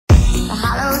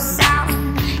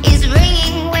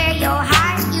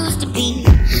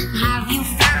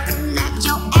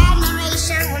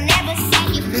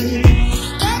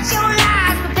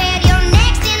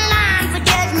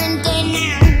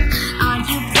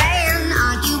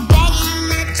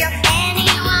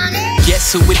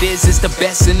guess who it is? It's the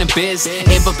best in the biz.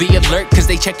 Amber, be alert, cause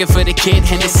they checking for the kid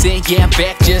Hendersin. Yeah, I'm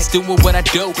back, just doing what I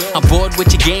do. I'm bored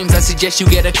with your games, I suggest you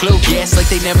get a clue. Yeah, it's like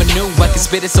they never knew, I can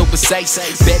spit it so precise.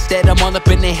 Bet that I'm all up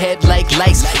in their head like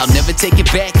lice. I'll never take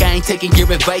it back, I ain't taking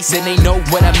your advice. And they know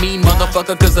what I mean,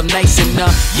 motherfucker, cause I'm nice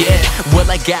enough. Yeah, well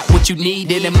I got what you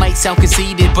need, and it might sound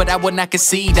conceited, but I will not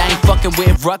concede. I ain't fucking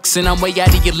with rucks, and I'm way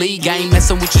out of your league. I ain't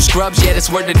messing with you scrubs, yeah, that's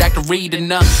word that I can read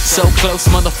enough. So close,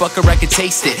 motherfucker, I can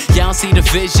taste it. Y'all don't see the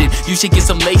vision, you should get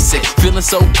some LASIK. Feeling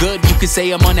so good, you can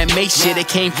say I'm on that May shit. It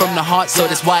came from the heart, so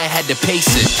that's why I had to pace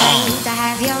it. I used to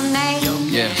have your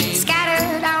name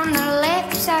scattered on the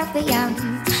lips of the young.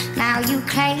 Now you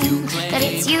claim that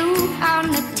it's you on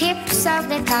the tips of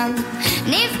their tongue.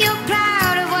 And if you're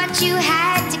proud of what you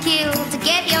had to kill to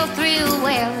get your thrill,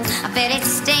 well, I bet it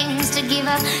stings to give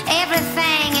up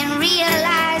everything and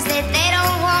realize that they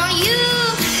don't want you.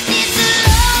 It's a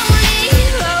lonely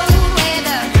road where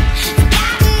the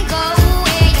forgotten go,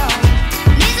 where your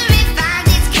misery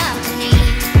finds its company.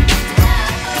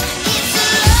 It's a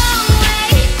long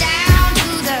way down to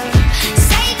the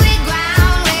sacred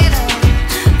ground where the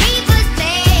reapers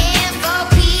stand for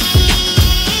peace.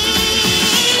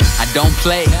 I don't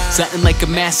play, something like a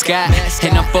mascot,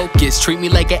 and I'm focused, treat me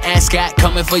like an ascot.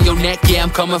 Coming for your neck, yeah,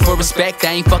 I'm coming for respect.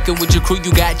 I ain't fucking with your crew,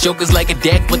 you got jokers like a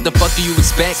deck. What the fuck do you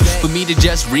expect? For me to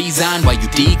just resign while you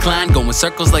decline, going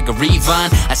circles like a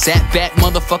Revine. I sat back,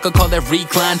 motherfucker, call that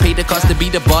recline. Pay the cost to be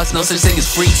the boss, no such thing as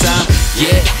free time.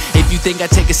 Yeah, if you think I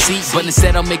take a seat, but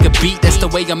instead I'll make a beat, that's the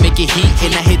way I make it heat.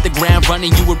 And I hit the ground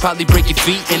running, you would probably break your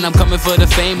feet. And I'm coming for the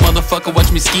fame, motherfucker,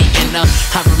 watch me ski. And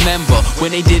I remember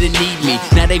when they didn't need me,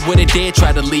 now they wouldn't dare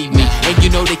try to leave me. And you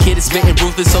know the kid is spitting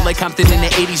ruthless, so like Compton in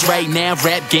the 80s right now.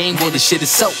 Rap game, well the shit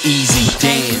is so easy, I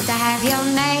damn. used to have your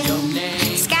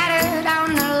name scattered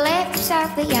on the lips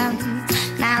of the young.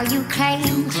 Now you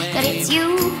claim that it's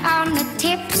you on the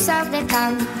tips of their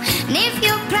tongue. And if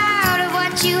you're proud of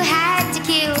what you had to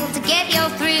kill to get your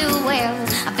thrill, well,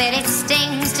 I bet it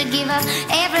stings to give up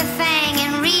everything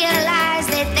and realize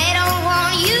that they don't